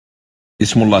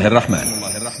اسم الله الرحمن.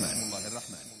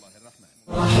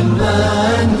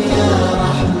 رحمن يا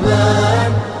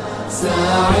رحمن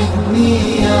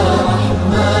ساعدني يا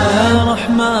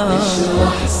رحمن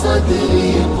اشرح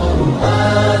صدري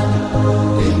قرآن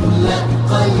املأ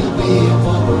قلبي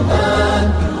قرآن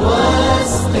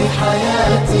واسق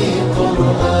حياتي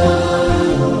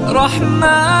قرآن.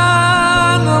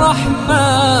 رحمن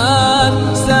رحمن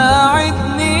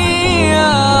ساعدني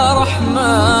يا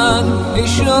رحمن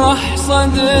اشرح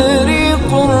صدري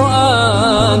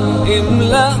قرآن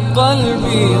املأ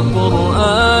قلبي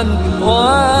قرآن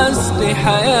واسق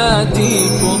حياتي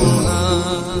قرآن.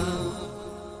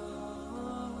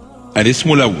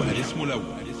 الاسم الأول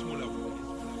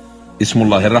اسم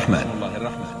الله الرحمن.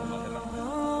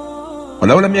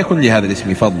 ولو لم يكن لهذا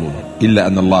الاسم فضل إلا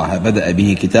أن الله بدأ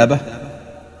به كتابه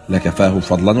لكفاه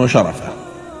فضلا وشرفا،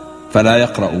 فلا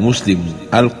يقرأ مسلم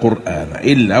القرآن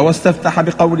إلا واستفتح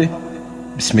بقوله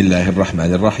بسم الله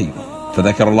الرحمن الرحيم،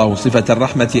 فذكر الله صفة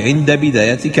الرحمة عند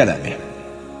بداية كلامه،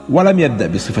 ولم يبدأ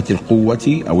بصفة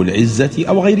القوة أو العزة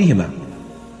أو غيرهما،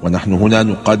 ونحن هنا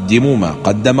نقدم ما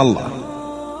قدم الله.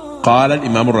 قال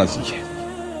الإمام الرازي: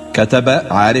 كتب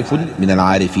عارف من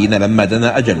العارفين لما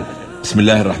دنا أجله بسم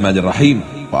الله الرحمن الرحيم،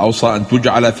 وأوصى أن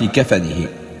تجعل في كفنه،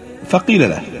 فقيل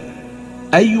له: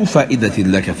 أي فائدة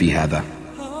لك في هذا؟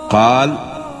 قال: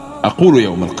 أقول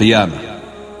يوم القيامة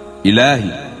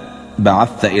إلهي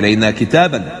بعثت إلينا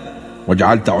كتابا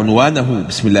وجعلت عنوانه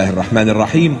بسم الله الرحمن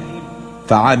الرحيم،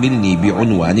 فعاملني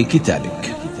بعنوان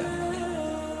كتابك.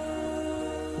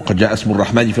 وقد جاء اسم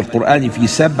الرحمن في القرآن في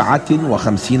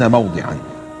 57 موضعا،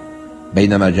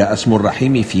 بينما جاء اسم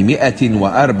الرحيم في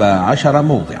 114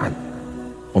 موضعا.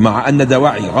 ومع أن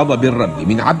دواعي غضب الرب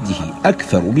من عبده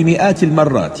أكثر بمئات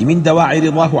المرات من دواعي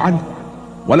رضاه عنه،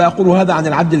 ولا أقول هذا عن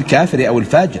العبد الكافر أو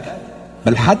الفاجر،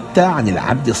 بل حتى عن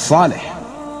العبد الصالح،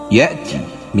 يأتي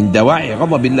من دواعي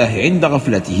غضب الله عند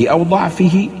غفلته أو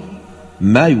ضعفه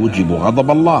ما يوجب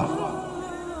غضب الله.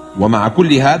 ومع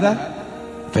كل هذا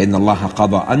فإن الله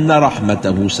قضى أن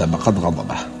رحمته سبقت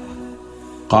غضبه.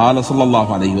 قال صلى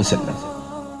الله عليه وسلم: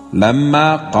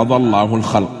 لما قضى الله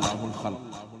الخلق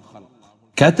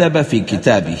كتب في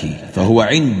كتابه فهو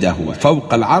عنده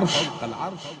فوق العرش: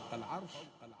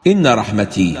 إن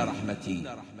رحمتي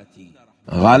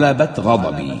غلبت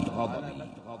غضبي.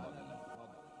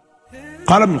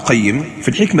 قال ابن القيم في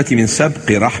الحكمة من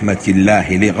سبق رحمة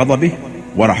الله لغضبه: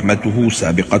 ورحمته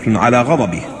سابقة على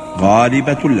غضبه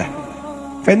غالبة له،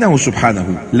 فإنه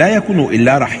سبحانه لا يكون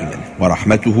إلا رحيما،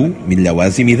 ورحمته من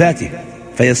لوازم ذاته،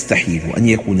 فيستحيل أن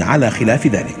يكون على خلاف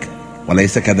ذلك.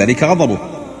 وليس كذلك غضبه،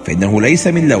 فإنه ليس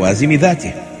من لوازم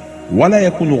ذاته، ولا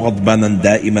يكون غضبانا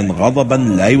دائما غضبا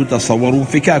لا يتصور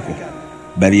انفكاكه،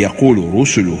 بل يقول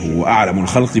رسله وأعلم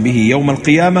الخلق به يوم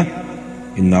القيامة: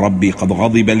 إن ربي قد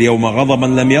غضب اليوم غضبا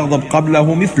لم يغضب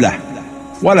قبله مثله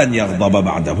ولن يغضب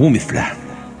بعده مثله.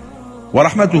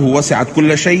 ورحمته وسعت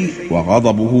كل شيء،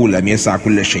 وغضبه لم يسع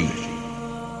كل شيء،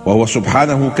 وهو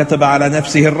سبحانه كتب على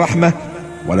نفسه الرحمة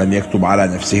ولم يكتب على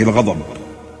نفسه الغضب،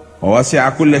 ووسع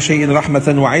كل شيء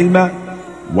رحمة وعلما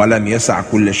ولم يسع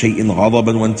كل شيء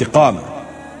غضبا وانتقاما.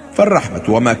 فالرحمة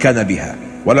وما كان بها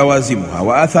ولوازمها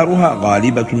وآثارها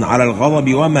غالبة على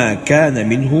الغضب وما كان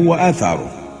منه وآثاره،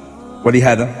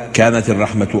 ولهذا كانت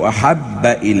الرحمة أحب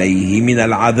إليه من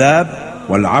العذاب،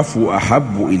 والعفو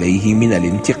أحب إليه من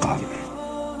الانتقام.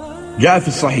 جاء في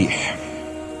الصحيح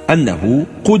أنه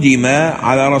قدم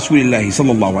على رسول الله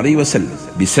صلى الله عليه وسلم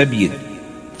بسبي،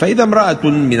 فإذا امرأة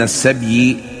من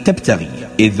السبي تبتغي،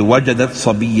 إذ وجدت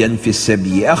صبيا في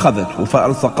السبي أخذته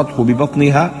فألصقته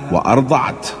ببطنها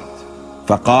وأرضعته،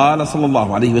 فقال صلى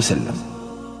الله عليه وسلم: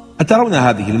 أترون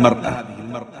هذه المرأة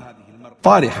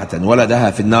طارحة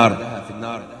ولدها في النار؟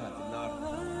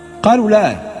 قالوا: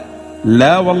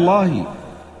 لا والله،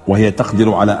 وهي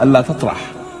تقدر على ألا تطرح.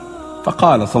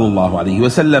 فقال صلى الله عليه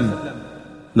وسلم: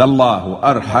 لله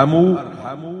أرحم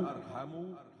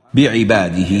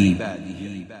بعباده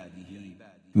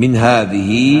من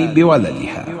هذه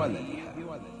بولدها.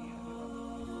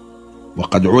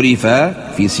 وقد عرف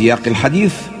في سياق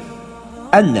الحديث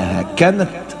أنها كانت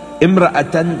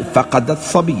امرأة فقدت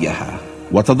صبيها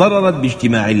وتضررت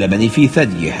باجتماع اللبن في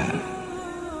ثديها،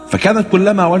 فكانت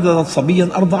كلما وجدت صبيا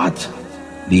أرضعته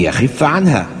ليخف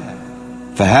عنها،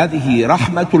 فهذه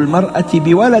رحمة المرأة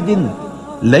بولد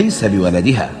ليس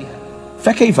بولدها،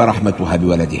 فكيف رحمتها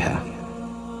بولدها؟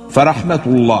 فرحمة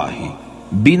الله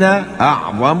بنا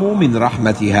أعظم من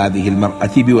رحمة هذه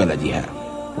المرأة بولدها،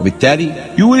 وبالتالي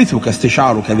يورثك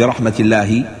استشعارك لرحمة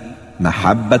الله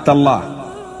محبة الله،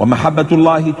 ومحبة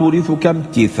الله تورثك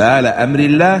امتثال أمر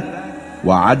الله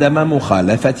وعدم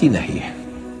مخالفة نهيه.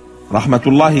 رحمة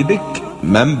الله بك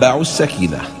منبع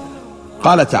السكينة،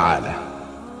 قال تعالى: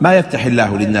 ما يفتح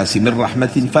الله للناس من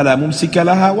رحمة فلا ممسك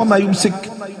لها وما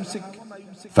يمسك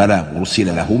فلا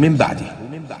مرسل له من بعده.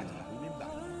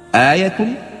 آية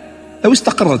لو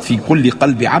استقرت في كل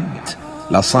قلب عبد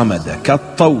لصمد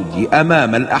كالطود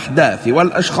أمام الأحداث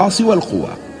والأشخاص والقوى،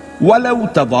 ولو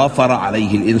تضافر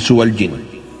عليه الإنس والجن،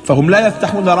 فهم لا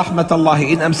يفتحون رحمة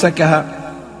الله إن أمسكها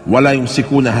ولا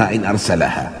يمسكونها إن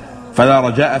أرسلها، فلا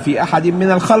رجاء في أحد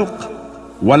من الخلق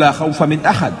ولا خوف من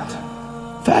أحد.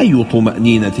 فأي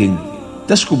طمأنينة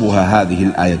تسكبها هذه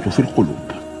الآية في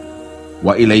القلوب.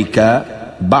 وإليك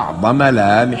بعض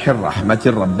ملامح الرحمة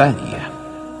الربانية.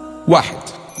 1.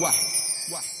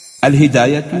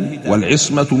 الهداية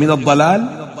والعصمة من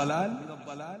الضلال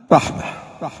رحمة.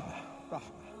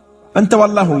 من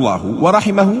تولاه الله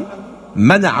ورحمه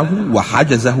منعه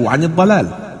وحجزه عن الضلال،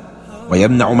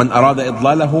 ويمنع من أراد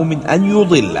إضلاله من أن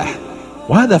يضله،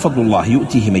 وهذا فضل الله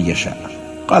يؤتيه من يشاء.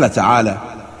 قال تعالى: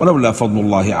 ولولا فضل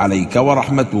الله عليك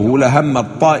ورحمته لهمت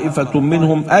طائفة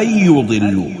منهم أن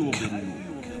يضلوك.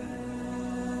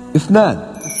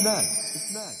 2.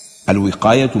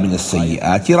 الوقاية من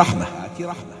السيئات رحمة.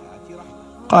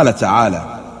 قال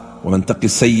تعالى: ومن تق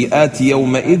السيئات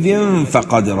يومئذ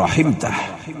فقد رحمته.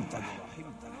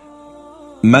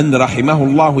 من رحمه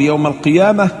الله يوم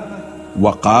القيامة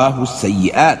وقاه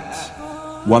السيئات،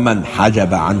 ومن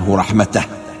حجب عنه رحمته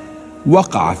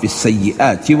وقع في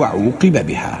السيئات وعوقب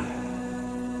بها.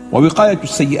 ووقاية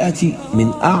السيئات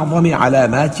من أعظم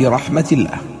علامات رحمة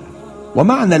الله.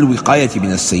 ومعنى الوقاية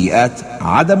من السيئات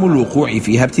عدم الوقوع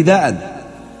فيها ابتداء،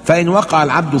 فإن وقع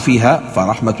العبد فيها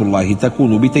فرحمة الله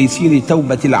تكون بتيسير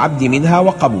توبة العبد منها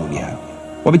وقبولها،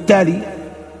 وبالتالي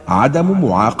عدم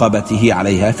معاقبته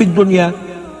عليها في الدنيا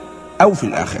أو في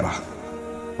الآخرة.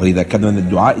 ولذا كان من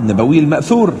الدعاء النبوي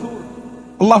المأثور: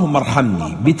 اللهم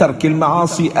ارحمني بترك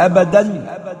المعاصي أبدا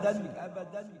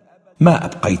ما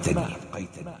أبقيتني.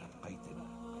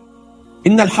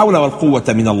 إن الحول والقوة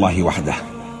من الله وحده،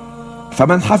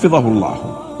 فمن حفظه الله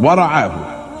ورعاه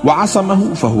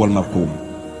وعصمه فهو المرحوم،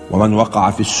 ومن وقع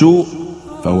في السوء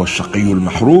فهو الشقي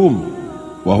المحروم،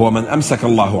 وهو من أمسك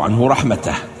الله عنه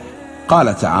رحمته.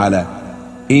 قال تعالى: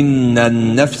 إن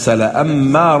النفس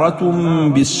لأمارة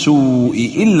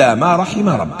بالسوء إلا ما رحم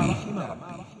ربي.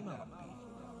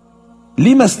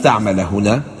 لما استعمل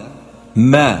هنا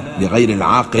ما لغير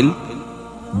العاقل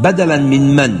بدلا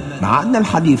من مع أن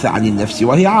الحديث عن النفس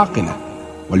وهي عاقلة؟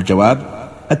 والجواب: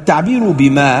 التعبير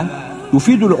بما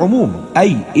يفيد العموم،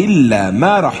 أي إلا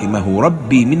ما رحمه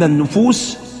ربي من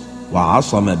النفوس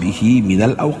وعصم به من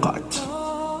الأوقات.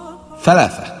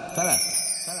 3.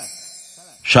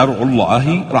 شرع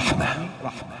الله رحمة.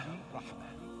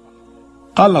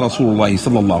 قال رسول الله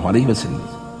صلى الله عليه وسلم: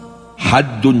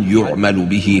 حد يعمل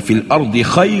به في الأرض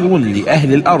خير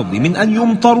لأهل الأرض من أن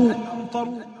يمطروا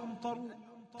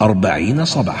 40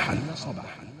 صباحا.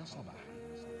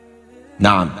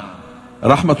 نعم،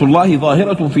 رحمة الله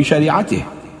ظاهرة في شريعته،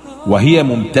 وهي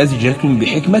ممتزجة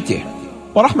بحكمته.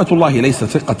 ورحمة الله ليست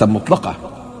ثقة مطلقة،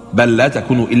 بل لا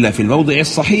تكون إلا في الموضع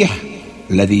الصحيح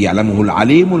الذي يعلمه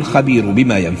العليم الخبير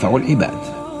بما ينفع العباد.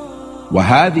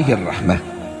 وهذه الرحمة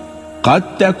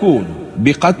قد تكون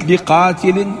بقتل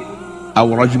قاتل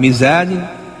أو رجم زان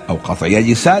أو قطع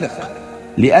يد سارق،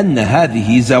 لأن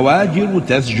هذه زواجر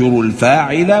تزجر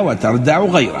الفاعل وتردع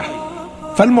غيره.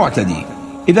 فالمعتدي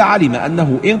إذا علم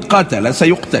أنه إن قتل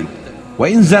سيقتل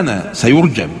وإن زنى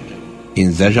سيرجم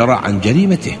انزجر عن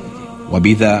جريمته،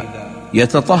 وبذا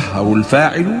يتطهر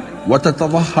الفاعل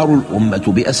وتتطهر الأمة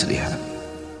بأسرها.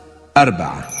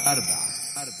 4.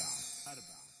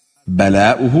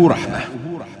 بلاؤه رحمة.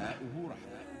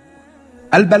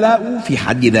 البلاء في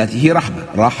حد ذاته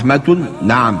رحمة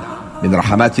نعم من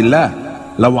رحمات الله،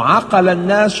 لو عقل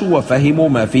الناس وفهموا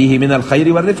ما فيه من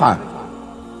الخير والرفعة.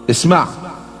 اسمع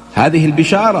هذه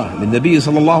البشارة للنبي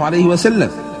صلى الله عليه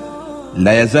وسلم: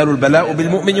 لا يزال البلاء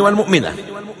بالمؤمن والمؤمنة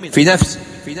في نفسه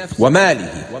وماله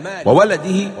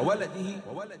وولده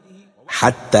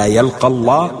حتى يلقى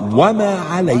الله وما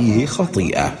عليه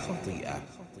خطيئة.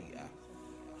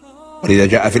 ولذا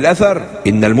جاء في الأثر: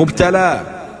 إن المبتلى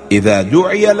إذا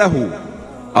دعي له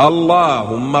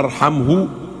اللهم ارحمه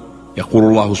يقول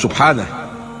الله سبحانه: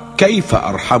 كيف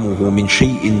أرحمه من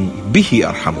شيء به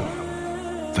أرحمه؟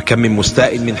 فكم من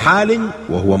مستاء من حال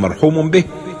وهو مرحوم به،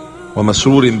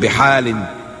 ومسرور بحال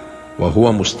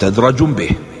وهو مستدرج به.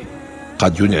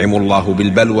 قد ينعم الله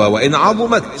بالبلوى وإن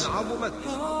عظمت،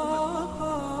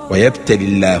 ويبتلي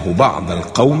الله بعض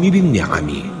القوم بالنعم.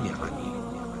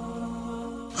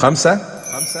 5.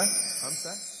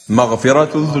 مغفرة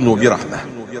الذنوب رحمة.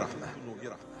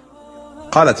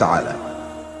 قال تعالى: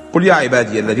 قل يا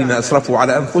عبادي الذين أسرفوا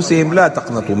على أنفسهم لا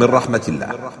تقنطوا من رحمة الله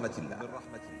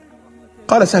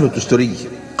قال سهل التستري: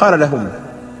 قال لهم: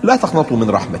 لا تقنطوا من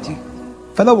رحمتي،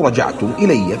 فلو رجعتم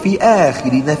إلي في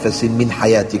آخر نفس من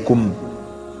حياتكم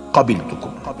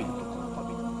قبلتكم.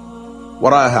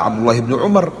 ورآها عبد الله بن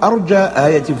عمر أرجى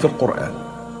آية في القرآن: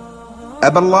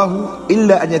 أبى الله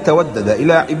إلا أن يتودد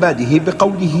إلى عباده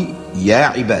بقوله يا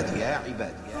عبادي.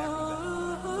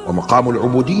 ومقام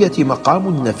العبودية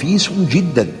مقام نفيس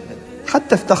جدا،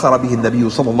 حتى افتخر به النبي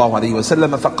صلى الله عليه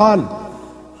وسلم فقال: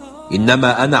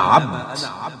 إنما أنا عبد،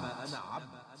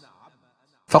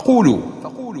 فقولوا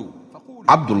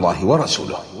عبد الله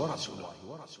ورسوله.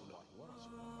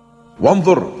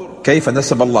 وانظر كيف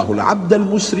نسب الله العبد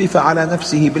المسرف على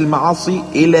نفسه بالمعاصي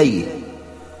إليه،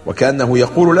 وكأنه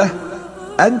يقول له: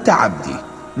 أنت عبدي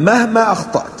مهما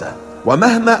أخطأت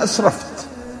ومهما أسرفت،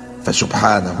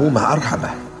 فسبحانه ما أرحمه.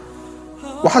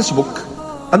 وحسبك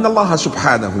أن الله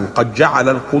سبحانه قد جعل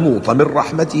القنوط من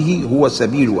رحمته هو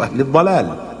سبيل أهل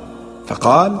الضلال،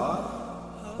 فقال: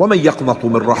 ومن يقنط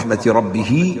من رحمة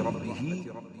ربه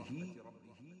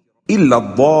إلا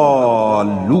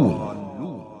الضالون.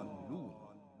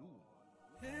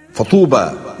 فطوبى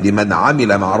لمن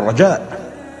عمل مع الرجاء،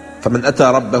 فمن أتى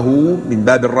ربه من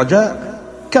باب الرجاء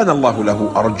كان الله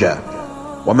له أرجاه،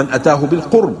 ومن أتاه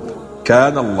بالقرب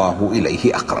كان الله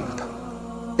إليه أقرب.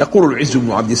 يقول العز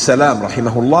بن عبد السلام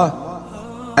رحمه الله: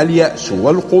 اليأس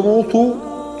والقنوط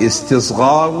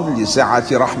استصغار لسعة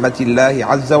رحمة الله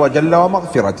عز وجل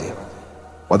ومغفرته،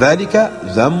 وذلك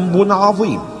ذنب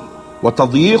عظيم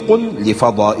وتضييق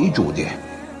لفضاء جوده.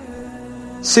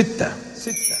 6.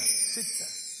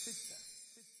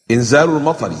 إنزال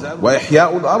المطر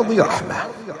وإحياء الأرض رحمة.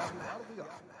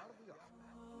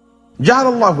 جعل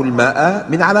الله الماء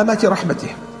من علامات رحمته،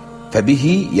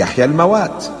 فبه يحيا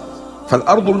الموات،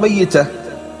 فالأرض الميتة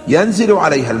ينزل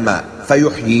عليها الماء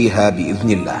فيحييها بإذن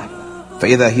الله،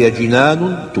 فإذا هي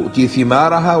جنان تؤتي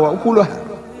ثمارها وأكلها.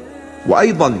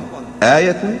 وأيضا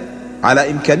آية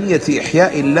على إمكانية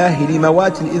إحياء الله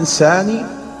لموات الإنسان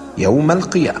يوم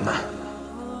القيامة.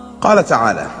 قال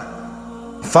تعالى: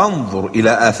 فانظر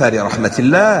إلى آثار رحمة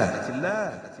الله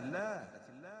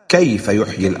كيف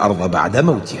يحيي الأرض بعد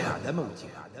موتها.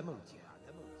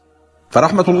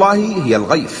 فرحمة الله هي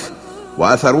الغيث،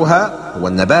 وأثرها هو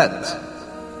النبات.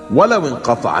 ولو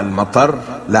انقطع المطر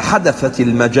لحدثت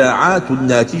المجاعات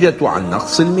الناتجة عن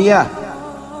نقص المياه،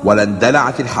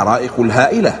 ولاندلعت الحرائق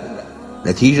الهائلة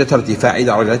نتيجة ارتفاع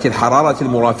درجات الحرارة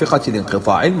المرافقة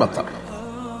لانقطاع المطر،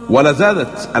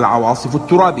 ولزادت العواصف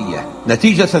الترابية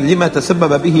نتيجة لما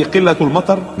تسبب به قلة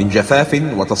المطر من جفاف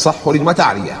وتصحر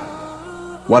وتعرية،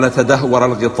 ولتدهور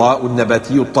الغطاء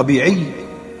النباتي الطبيعي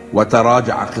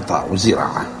وتراجع قطاع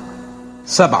الزراعة.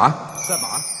 7.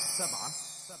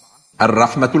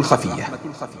 الرحمة الخفية.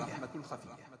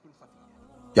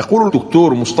 يقول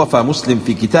الدكتور مصطفى مسلم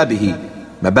في كتابه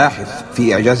مباحث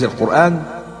في إعجاز القرآن: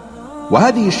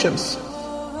 وهذه الشمس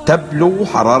تبلغ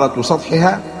حرارة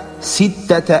سطحها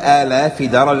 6000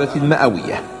 درجة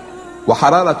مئوية،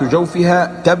 وحرارة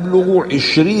جوفها تبلغ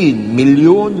 20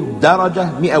 مليون درجة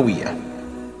مئوية،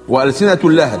 وألسنة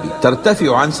اللهب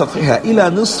ترتفع عن سطحها إلى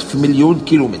نصف مليون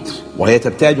كيلومتر، وهي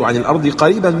تبتعد عن الأرض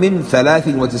قريبا من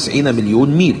 93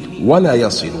 مليون ميل، ولا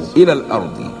يصل إلى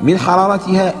الأرض من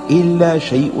حرارتها إلا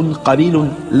شيء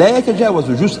قليل لا يتجاوز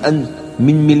جزءا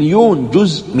من مليون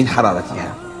جزء من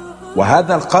حرارتها،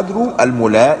 وهذا القدر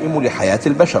الملائم لحياة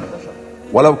البشر.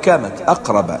 ولو كانت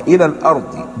أقرب إلى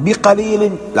الأرض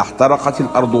بقليل لاحترقت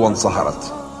الأرض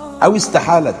وانصهرت، أو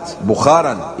استحالت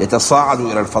بخارا يتصاعد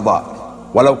إلى الفضاء،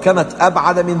 ولو كانت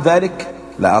أبعد من ذلك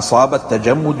لأصاب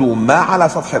التجمد ما على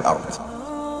سطح الأرض.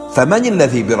 فمن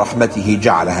الذي برحمته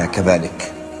جعلها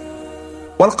كذلك؟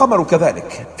 والقمر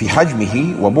كذلك في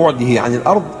حجمه وبعده عن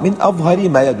الأرض من أظهر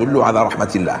ما يدل على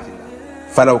رحمة الله،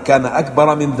 فلو كان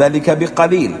أكبر من ذلك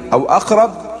بقليل أو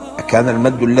أقرب كان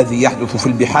المد الذي يحدث في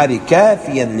البحار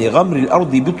كافيا لغمر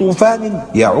الأرض بطوفان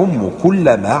يعم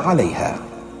كل ما عليها.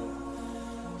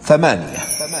 8.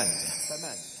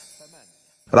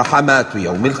 رحمات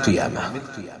يوم القيامة.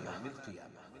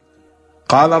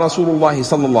 قال رسول الله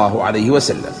صلى الله عليه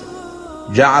وسلم: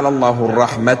 جعل الله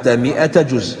الرحمة 100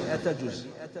 جزء،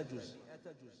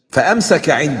 فأمسك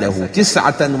عنده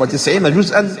 99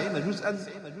 جزءا،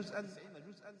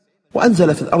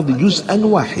 وأنزل في الأرض جزءا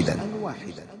واحدا،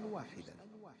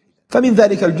 فمن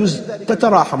ذلك الجزء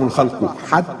تتراحم الخلق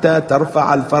حتى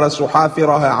ترفع الفرس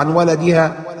حافرها عن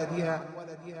ولدها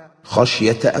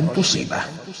خشية أن تصيبه.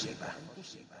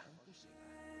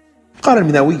 قال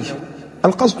المناوي: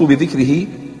 القصد بذكره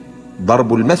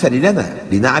ضرب المثل لنا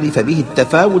لنعرف به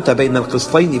التفاوت بين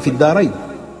القسطين في الدارين،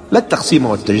 لا التقسيم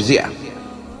والتجزئة،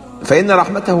 فإن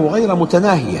رحمته غير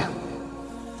متناهية،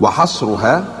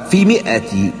 وحصرها في 100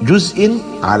 جزء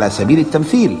على سبيل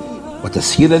التمثيل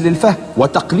وتسهيلا للفهم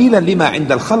وتقليلا لما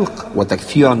عند الخلق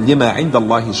وتكثيرا لما عند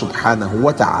الله سبحانه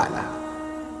وتعالى.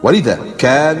 ولذا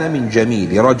كان من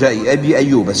جميل رجاء أبي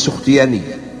أيوب السختياني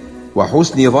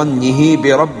وحسن ظنه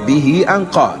بربه أن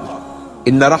قال: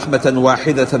 إن رحمة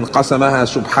واحدة قسمها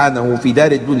سبحانه في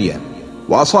دار الدنيا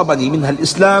وأصابني منها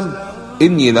الإسلام،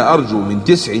 إني لأرجو من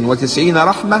 99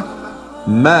 رحمة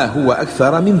ما هو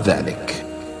أكثر من ذلك.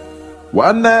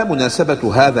 وأما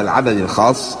مناسبة هذا العدد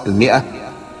الخاص 100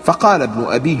 فقال ابن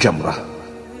أبي جمرة: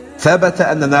 ثبت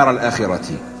أن نار الآخرة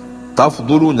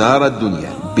تفضل نار الدنيا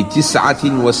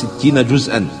ب69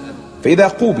 جزءا، فإذا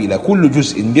قوبل كل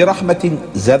جزء برحمة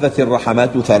زادت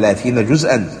الرحمات 30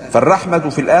 جزءا، فالرحمة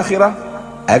في الآخرة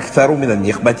أكثر من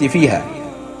النقمة فيها.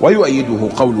 ويؤيده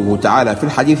قوله تعالى في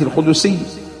الحديث القدسي: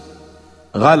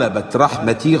 غلبت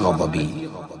رحمتي غضبي.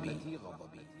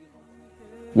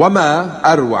 وما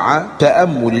أروع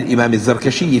تأمل الإمام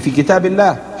الزركشي في كتاب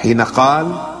الله حين قال: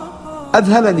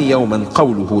 أذهلني يوما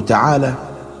قوله تعالى: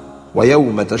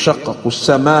 ويوم تشقق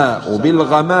السماء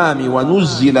بالغمام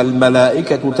ونزل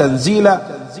الملائكة تنزيلا،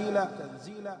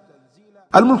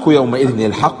 الملك يومئذ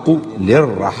الحق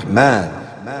للرحمن.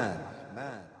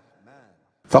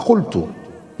 فقلت: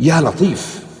 يا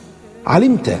لطيف،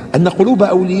 علمت أن قلوب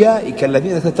أوليائك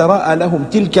الذين تتراءى لهم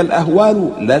تلك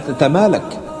الأهوال لا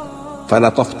تتمالك،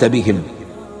 فلطفت بهم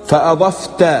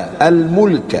فأضفت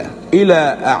الملك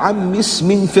إلى أعم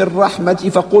اسم في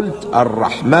الرحمة فقلت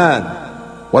الرحمن،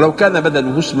 ولو كان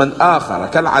بدله اسما آخر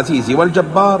كالعزيز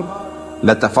والجبار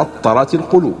لتفطرت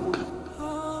القلوب.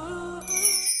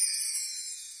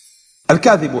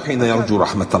 الكاذب حين يرجو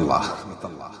رحمة الله.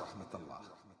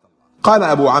 قال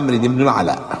أبو عمرو بن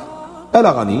العلاء: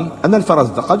 بلغني أن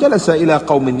الفرزدق جلس إلى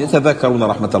قوم يتذكرون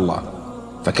رحمة الله،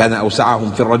 فكان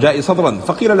أوسعهم في الرجاء صدرا،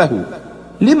 فقيل له: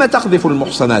 لم تقذف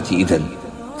المحصنات إذن؟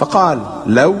 فقال: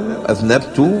 لو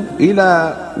أذنبت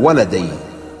إلى ولدي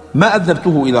ما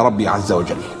أذنبته إلى ربي عز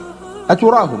وجل،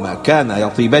 أتراهما كان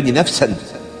يطيبان نفسا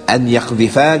أن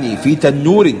يقذفاني في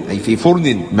تنور أي في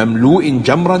فرن مملوء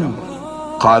جمرا؟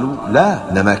 قالوا: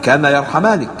 لا، إنما كان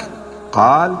يرحمانك.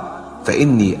 قال: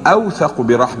 فإني أوثق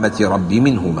برحمة ربي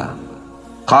منهما.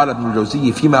 قال ابن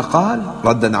الجوزي فيما قال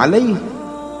ردا عليه: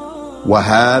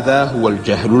 وهذا هو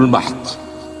الجهل المحض،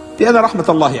 لأن رحمة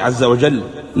الله عز وجل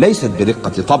ليست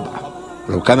برقة طبع،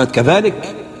 ولو كانت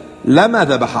كذلك لما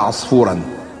ذبح عصفورا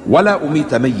ولا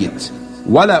أميت ميت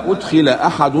ولا أدخل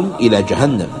أحد إلى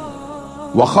جهنم.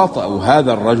 وخطأ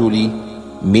هذا الرجل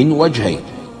من وجهين: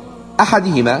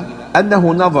 أحدهما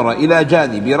أنه نظر إلى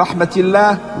جانب رحمة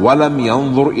الله ولم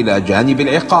ينظر إلى جانب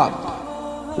العقاب،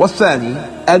 والثاني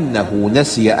أنه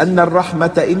نسي أن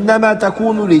الرحمة إنما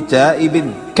تكون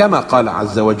لتائب، كما قال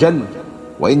عز وجل: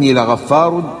 وإني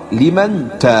لغفار لمن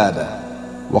تاب.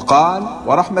 وقال: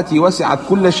 ورحمتي وسعت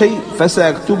كل شيء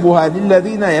فسيكتبها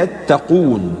للذين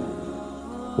يتقون.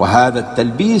 وهذا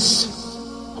التلبيس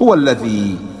هو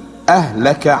الذي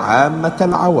أهلك عامة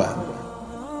العوام.